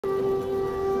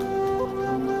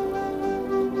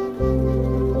Hey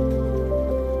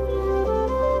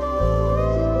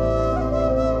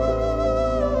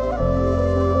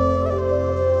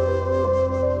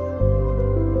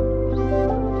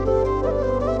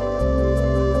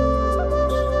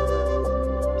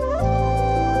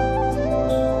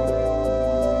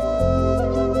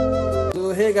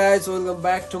guys, welcome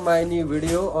back to my new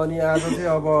video. अनि आज चाहिँ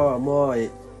अब म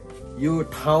यो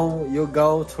ठाउँ यो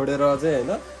गाउँ छोडेर चाहिँ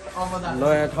हैन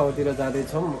नयाँ ठाउँतिर जाँदै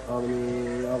छौं। अनि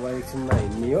अब एकछिनमा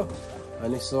हिँड्ने हो।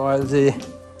 अनि सो अहिले चाहिँ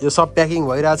यो सब प्याकिङ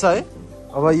भइराछ है।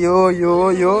 अब यो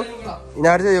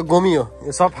यिनीहरु चाहिँ यो गोमी हो,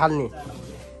 यो सब फाल्ने।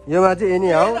 योमा चाहिँ एनी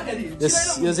हाउ यो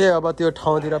चाहिँ अब त्यो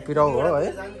ठाउँतिर पिराउ हो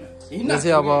है। यो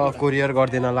चाहिँ अब कोरियर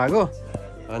गर्दिन लाग्यो।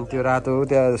 अनि त्यो रातो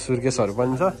त्यहाँ सुर्केसहरु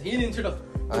पनि छ।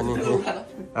 अनि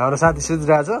हाम्रो साथी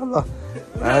सुतिरहेछ ल।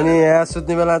 अनि यहाँ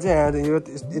सुत्ने बेला चाहिँ यहाँ यो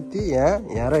यति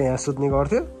यहाँ र यहाँ सुत्ने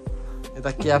गर्थ्यो।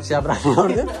 यता क्याप स्याप राख्ने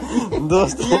गर्थ्यो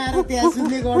दोस्त।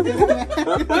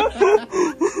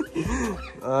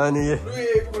 अनि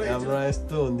हाम्रो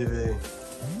यस्तो हुन्थ्यो फेरि।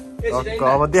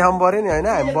 अब देखाउनु पर्यो नि होइन,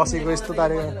 हामी बसेको यस्तो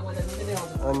तारिक।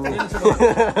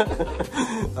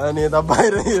 अनि यता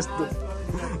बाहिर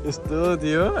यस्तो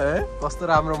थियो है। कस्तो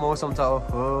राम्रो मौसम छ।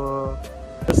 ओहो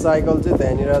यो साइकल चाहिँ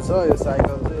त्यहाँनिर छ। यो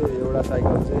साइकल चाहिँ एउटा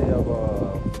साइकल चाहिँ अब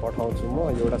पठाउँछु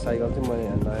म। एउटा साइकल चाहिँ म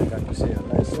यहाँ नयाँ गाएको छु।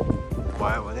 यहाँ यसो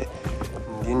भयो भने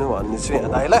दिनु भन्दैछु यहाँ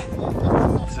दाइलाई।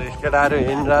 सो केटाहरू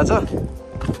हिँडिरहेछ।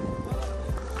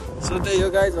 सो त्यही हो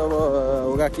गाइज। अब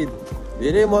ओगाकी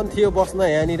धेरै मन थियो बस्न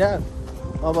यहाँनिर।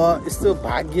 अब यस्तो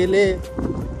भाग्यले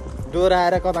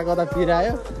डोराएर कता कता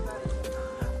पिरायो।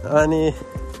 अनि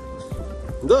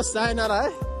दोस्त सायनारा है।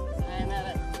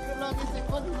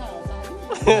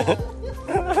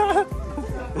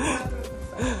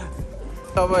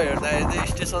 अब हेर्दाखेरि चाहिँ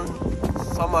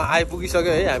स्टेसनसम्म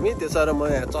आइपुगिसक्यो है हामी। त्यसो म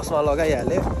यहाँ चस्मा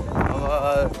लगाइहालेँ। अब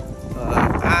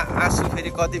आँसु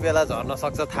फेरि कति बेला झर्न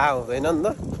सक्छ थाहा हुँदैन नि त।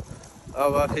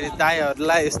 अब फेरि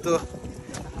दाइहरूलाई यस्तो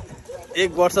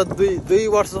 1 वर्ष 2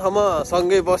 वर्षसम्म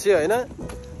सँगै बस्यो होइन।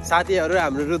 साथीहरू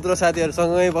हाम्रो रुद्र साथीहरू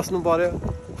सँगै बस्नु पर्यो।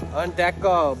 अनि ट्याक्क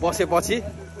बसेपछि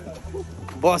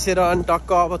बसेर अनि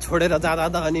टक्क अब छोडेर जाँदा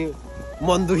त अनि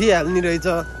मन दुखिहाल्ने रहेछ।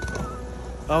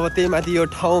 अब त्यही माथि यो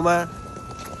ठाउँमा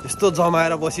यस्तो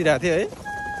जमाएर बसिरहेको थियो है।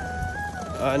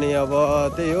 अनि अब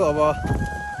त्यही हो। अब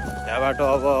यहाँबाट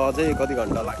अब अझै कति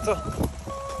घन्टा लाग्छ।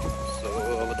 सो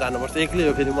अब जानुपर्छ। एक्लै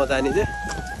हो फेरि म जाने चाहिँ।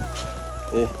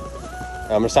 ए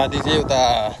हाम्रो साथी चाहिँ उता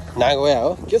नागोया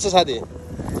हो। के छ साथी,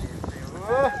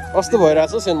 कस्तो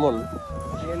भइरहेछ सेनमोन?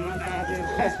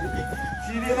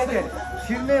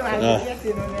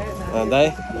 दाइ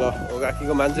ल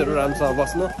ओगाकीको मान्छेहरू राम्रोसँग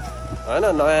बस्नु होइन।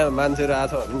 नयाँ मान्छेहरू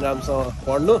आएको छ भने राम्रोसँग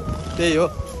पढ्नु। त्यही हो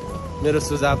मेरो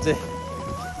सुझाव चाहिँ।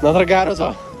 नत्र गाह्रो छ।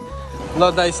 ल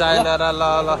दाइ सायनारा। ल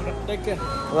ल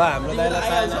ल हाम्रो दाइलाई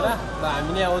सायनारा। ल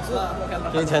हामी नै आउँछु,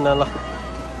 केही छैन। ल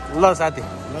ल साथी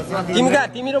तिमी कहाँ?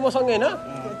 तिमी र मसँगै होइन?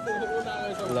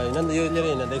 ल होइन यो लिएर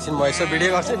होइन। एकछिन म यसो भिडियो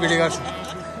गर्छु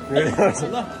ल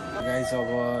गाइस। अब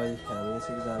हामी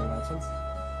यसरी जानु लाग्छौँ।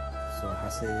 सो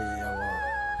खासै अब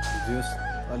जोस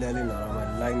अलिअलि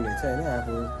नरमाइलो लाग्ने रहेछ होइन।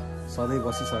 आफू सधैँ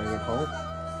बसिसकेको ठाउँ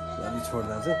अलि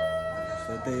छोड्दा चाहिँ।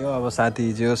 सो त्यही हो। अब साथी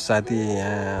जोस साथी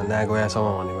यहाँ नागोयासम्म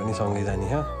भने पनि सँगै जाने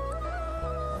हो।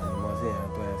 अनि म चाहिँ यहाँ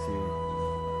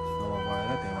तयासीसम्म गएर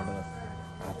त्यहाँबाट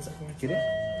के अरे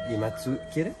हिमाचु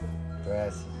के अरे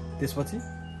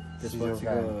त्यसपछिको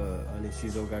अनि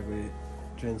सिजौकाको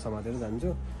ट्रेन समातेर जान्छु।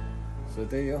 सो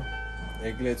त्यही हो।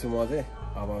 एक्लै छु म चाहिँ।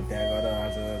 अब त्यहाँ गएर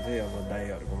आज चाहिँ अब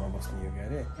दाइहरूकोमा बस्ने हो क्या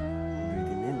अरे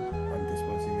 2-3 दिन। अनि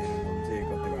त्यसपछि मेरो रुम चाहिँ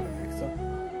कतिबाट फिक्स छ।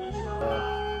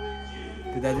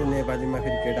 त्यता चाहिँ नेपालीमा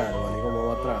फेरि केटाहरू भनेको म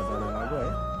मात्र जान लाग्यो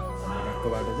है। हाम्रो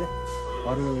गक्कौबाट चाहिँ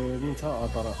अरू पनि छ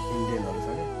तर इन्डियनहरू छ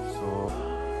क्या। सो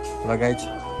ल गाइज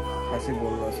खासै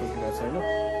बोल्न सकिरहेको छैन।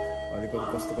 अलिकति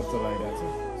कस्तो लागिरहेको छ।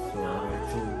 सो अब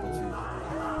एकछिनपछि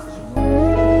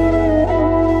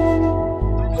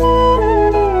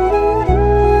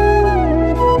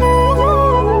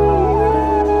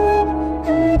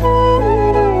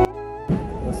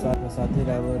साथी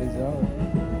राम्ररी जाऊ,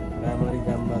 राम्ररी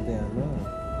काम बाँध्दै हाल्नु,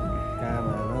 काम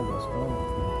हाल्न जसको।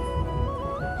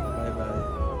 By by.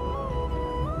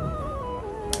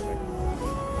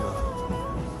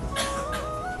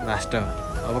 लास्ट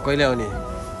अब कहिले आउने?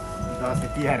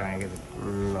 तिहार आएको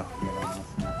ल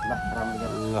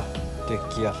ल टेक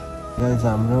केयर गाइस।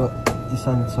 हाम्रो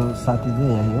इसान साथी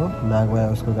चाहिँ यहीँ हो, नागोया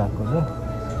उसको गएको चाहिँ।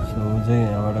 सो ऊ चाहिँ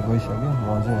यहाँबाट गइसक्यो। म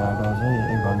चाहिँ यहाँबाट अझै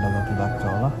 1 घन्टा जति लाग्छ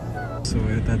होला। सो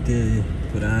यता त्यही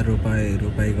पुरा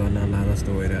रोपाई गर्न ला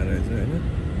जस्तो भइरहेको रहेछ होइन।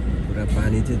 पुरा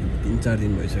पानी चाहिँ 3-4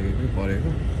 दिन भइसक्यो कि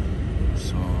परेको।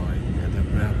 सो यहाँ त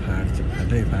पुरा फाट्छ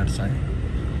है।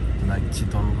 लाइक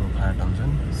चितवनको फाट हुन्छ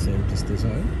नि सेम त्यस्तै छ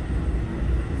है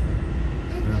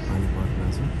पुरा पानी परिरहेको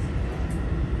छ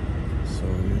सो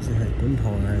यो चाहिँ कुन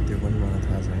ठाउँमा आयो त्यो पनि मलाई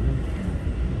थाहा छैन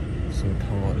सो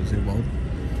ठाउँहरू चाहिँ बहुत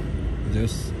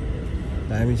जस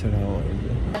दामी छ ठाउँहरू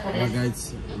चाहिँ गाइज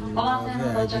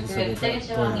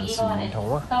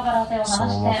ठाउँमा सो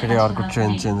म फेरि अर्को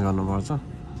ट्रेन चेन्ज गर्नुपर्छ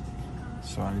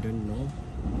सो आई डोन्ट नो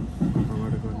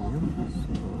कहाँबाट गर्ने हो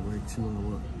सो एकछिन अब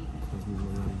खोज्नु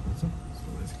जानुपर्छ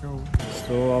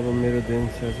सो अब मेरो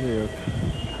डेन्सिया चाहिँ यो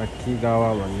खाकी गावा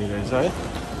भन्ने रहेछ है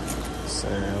सो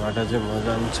यहाँबाट चाहिँ म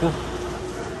जान्छु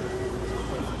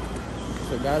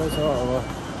सो गाह्रो छ अब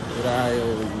पुरा यो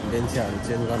डेन्सियाहरू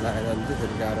चेन्ज गर्न आएर भने चाहिँ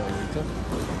फेरि गाह्रो हुन्छ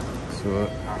सो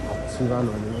सिवान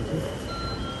भनेको चाहिँ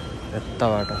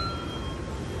यताबाट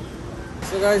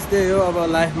सो गाइस त्यही हो अब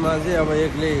लाइफमा चाहिँ अब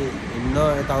एक्लै हिँड्न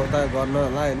यताउता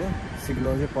गर्नलाई होइन सिक्न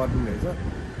चाहिँ पर्ने रहेछ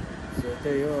सो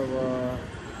त्यही हो अब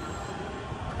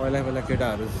पहिला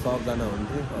केटाहरू सबजना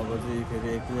हुन्थ्यो अब चाहिँ फेरि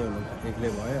एक्लै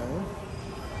भयो हो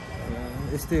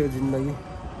यस्तै हो जिन्दगी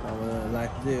अब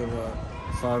लाइफ चाहिँ अब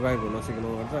सर्भाइभ हुन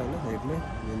सिक्नुपर्छ होइन एक्लै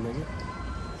जिन्दगी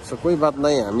सो कोही बात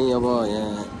नै हामी अब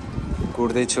यहाँ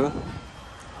कुर्दैछु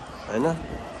होइन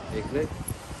एक्लै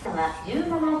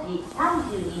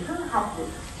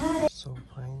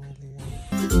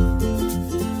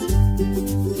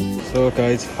सो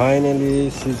गाइज फाइनली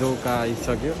सिजौका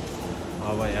आइसक्यो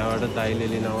अब यहाँबाट दाइले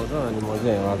लिन आउँछ अनि म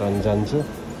चाहिँ यहाँबाट जान्छु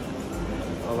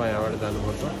अब यहाँबाट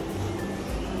जानुपर्छ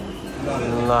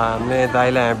ल हामीले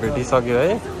दाइलाई यहाँ भेटिसक्यो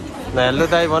है ल हेलो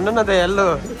दाइ भन्नु न त हेलो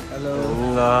हेलो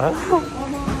ल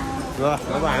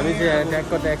अब हामी चाहिँ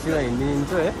ट्याक्क ट्याक्सीमा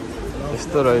हिँडिदिन्छु है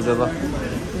यस्तो रहेछ ल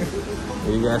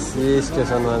हिगासी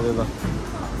स्टेसनमा चाहिँ ल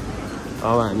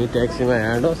अब हामी ट्याक्सीमा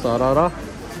हिँड्यो सर र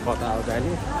कता आउँछ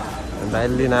नि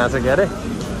दाइले लिन आएको छ क्यारे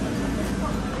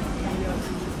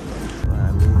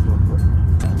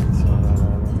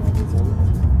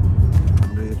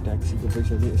हाम्रो यो ट्याक्सीको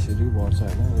पैसा चाहिँ यसरी बढ्छ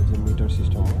होइन यो चाहिँ मिटर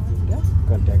सिस्टम हो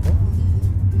ट्याक्क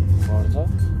बढ्छ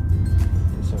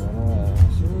त्यसो भएर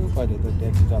यसो कहिले त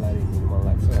ट्याक्सी चलाएर हिँड्नु मन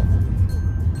लाग्छ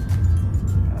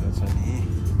गाह्रो छ नि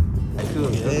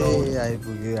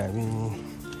आइपुग्यो हामी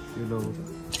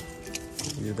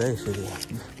यो त यसरी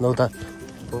लौ त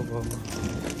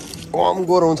कम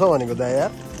गराउँछ भनेको दाइ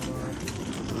यार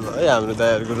ल है हाम्रो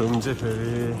दाइहरूको रुम चाहिँ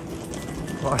फेरि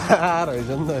कडा रहेछ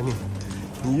नि त अनि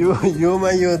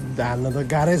योमा यो ढाल्न त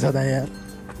गाह्रै छ दाइ यार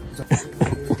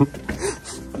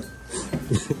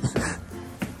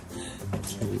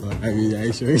हामी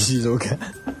आइसक्यो सिजौका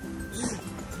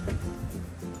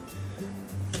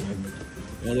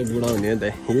यहाँ चाहिँ बुढा हुने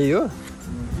दाइ यही हो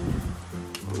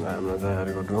हाम्रो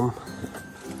दाइहरूको रुम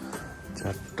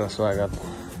झट्ट स्वागत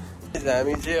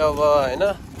हामी चाहिँ अब होइन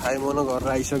थाइमोनो गरेर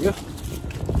आइसक्यो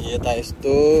यता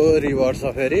यस्तो रिभर छ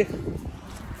फेरि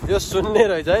यो सुन्ने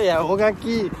रहेछ है यहाँ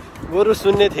ओगाकी बरु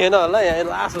सुन्ने थिएन होला यहाँ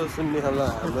लास्ट हो सुन्ने होला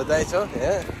हाम्रो दाइ छ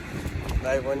यहाँ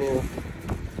दाइ पनि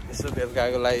यसो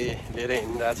बेलुकाको लागि लिएर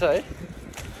हिँडिरहेको छ है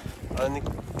अनि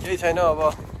केही छैन अब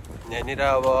यहाँनिर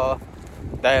अब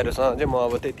दाइहरूसँग चाहिँ म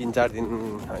अब त्यही 3-4 दिन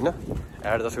होइन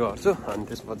एडजस्ट गर्छु अनि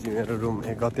त्यसपछि मेरो रुम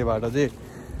एक गतेबाट चाहिँ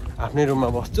आफ्नै रुममा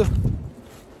बस्छु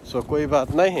सो कोही बात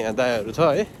नै यहाँ दाइहरू छ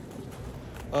है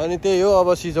अनि त्यही हो अब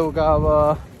सिजौका अब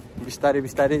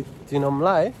बिस्तारै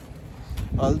चिनौँला है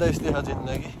अहिले त यस्तै छ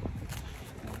जिन्दगी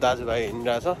दाजुभाइ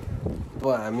हिँडिरहेछ अब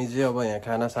हामी चाहिँ अब यहाँ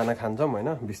खानासाना खान्छौँ होइन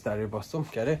बिस्तारै बस्छौँ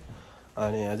के अरे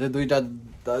अनि यहाँ चाहिँ 2टा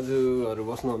दाजुहरू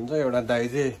बस्नुहुन्छ एउटा दाइ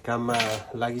चाहिँ काममा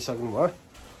लागिसक्नु भयो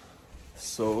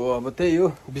सो अब त्यही हो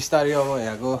बिस्तारै अब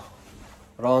यहाँको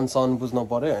रहनसहन बुझ्नु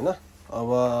पऱ्यो होइन अब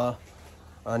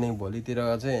अनि भोलितिर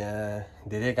चाहिँ यहाँ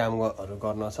धेरै कामहरू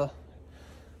गर्न छ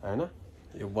होइन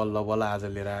यो बल्ल आज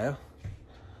लिएर आयो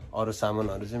अरू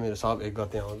सामानहरू चाहिँ मेरो सब 1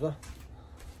 गते आउँछ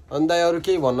अनि दाइ अरू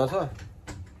केही भन्न छ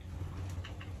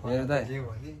मेरो दाइ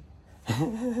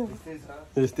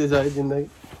यस्तै छ है जिन्दगी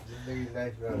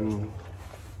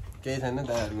केही छैन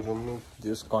दाइहरूको रुम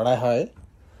जस कडा छ है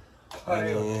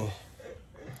अनि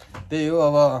त्यही हो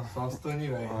अब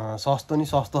सस्तो नि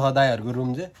सस्तो छ दाइहरूको रुम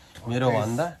चाहिँ मेरो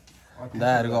भन्दा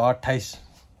दाइहरूको 28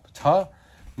 छ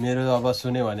मेरो अब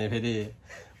सुन्यो भने फेरि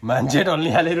मान्छे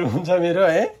ढल्ने रुम छ मेरो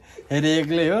है फेरि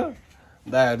एक्लै हो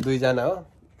दाइहरू 2 जना हो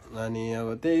अनि अब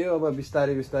त्यही हो अब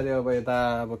बिस्तारै अब यता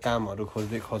अब कामहरू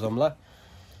खोजौँला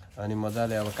अनि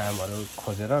मजाले अब कामहरू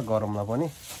खोजेर गरौँला पनि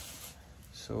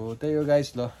सो त्यही हो गाइस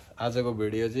ल आजको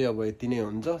भिडियो चाहिँ अब यति नै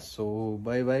हुन्छ so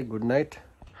by by good night